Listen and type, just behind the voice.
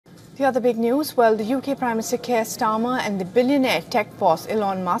The other big news, well, the UK Prime Minister Keir Starmer and the billionaire tech boss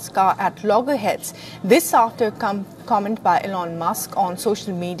Elon Musk are at loggerheads. This after comment by Elon Musk on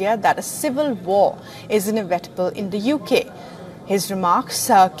social media that a civil war is inevitable in the UK. His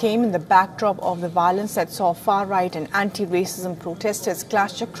remarks came in the backdrop of the violence that saw far-right and anti-racism protesters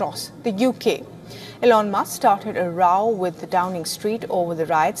clash across the UK. Elon Musk started a row with Downing Street over the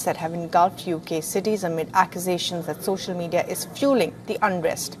riots that have engulfed UK cities amid accusations that social media is fueling the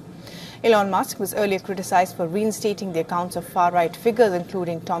unrest. Elon Musk was earlier criticised for reinstating the accounts of far-right figures,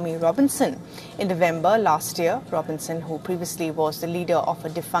 including Tommy Robinson. In November last year, Robinson, who previously was the leader of a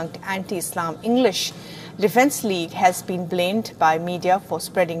defunct anti-Islam English Defence League, has been blamed by media for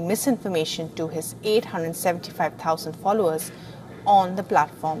spreading misinformation to his 875,000 followers on the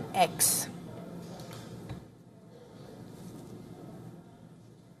platform X.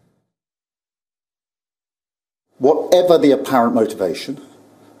 Whatever the apparent motivation,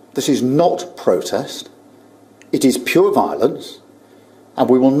 this is not protest, it is pure violence, and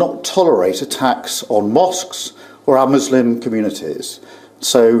we will not tolerate attacks on mosques or our Muslim communities.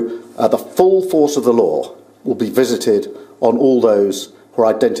 So the full force of the law will be visited on all those who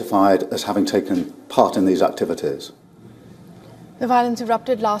are identified as having taken part in these activities. The violence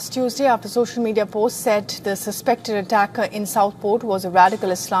erupted last Tuesday after social media posts said the suspected attacker in Southport was a radical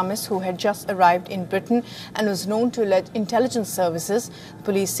Islamist who had just arrived in Britain and was known to intelligence services.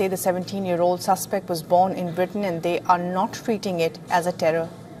 Police say the 17-year-old suspect was born in Britain and they are not treating it as a terror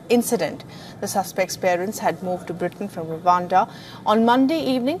incident. The suspect's parents had moved to Britain from Rwanda. On Monday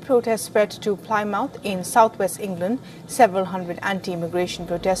evening, protests spread to Plymouth in southwest England. Several hundred anti-immigration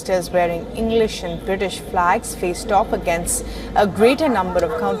protesters wearing English and British flags faced off against a greater number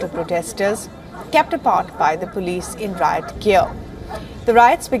of counter-protesters kept apart by the police in riot gear. The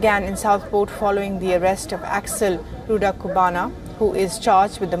riots began in Southport following the arrest of Axel Rudakubana, who is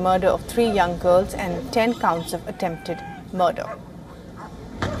charged with the murder of 3 young girls and 10 counts of attempted murder.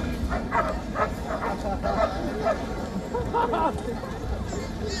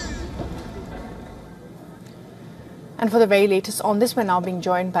 And for the very latest on this, we're now being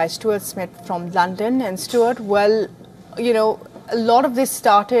joined by Stuart Smith from London. And Stuart, well, you know, a lot of this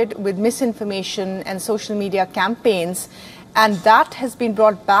started with misinformation and social media campaigns, and that has been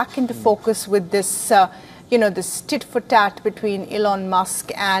brought back into focus with this, this tit for tat between Elon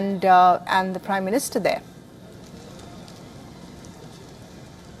Musk and the Prime Minister there.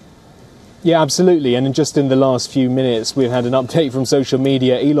 Yeah, absolutely. And just in the last few minutes, we've had an update from social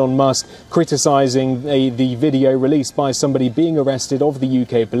media. Elon Musk criticising the video released by somebody being arrested of the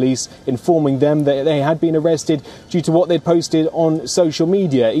UK police, informing them that they had been arrested due to what they'd posted on social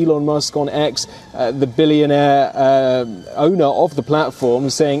media. Elon Musk on X, the billionaire owner of the platform,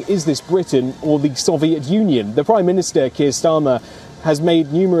 saying, "Is this Britain or the Soviet Union?" The Prime Minister, Keir Starmer, has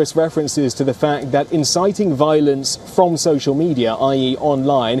made numerous references to the fact that inciting violence from social media, i.e.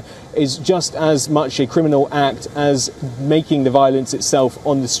 online, is just as much a criminal act as making the violence itself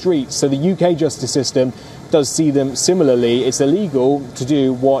on the streets. So the UK justice system does see them similarly. It's illegal to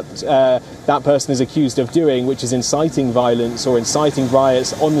do what that person is accused of doing, which is inciting violence or inciting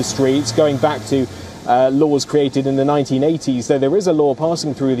riots on the streets, going back to laws created in the 1980s. So there is a law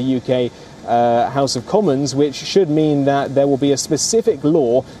passing through the UK House of Commons, which should mean that there will be a specific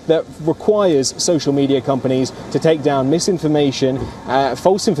law that requires social media companies to take down misinformation,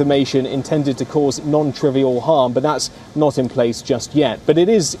 false information intended to cause non-trivial harm, but that's not in place just yet. But it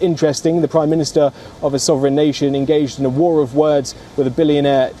is interesting, the Prime Minister of a sovereign nation engaged in a war of words with a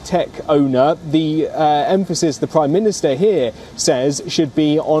billionaire tech owner. The emphasis the Prime Minister here says should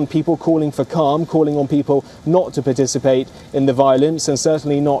be on people calling for calm, calling on people not to participate in the violence, and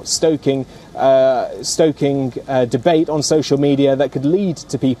certainly not stoking debate on social media that could lead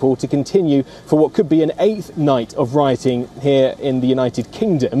to people to continue for what could be an 8th night of rioting here in the United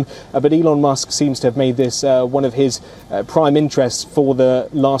Kingdom. But Elon Musk seems to have made this one of his prime interests for the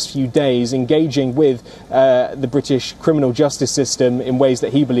last few days, engaging with the British criminal justice system in ways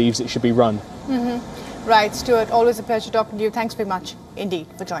that he believes it should be run. Right, Stuart, always a pleasure talking to you. Thanks very much indeed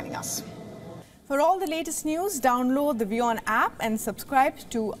for joining us. For all the latest news, download the WION app and subscribe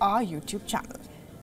to our YouTube channel.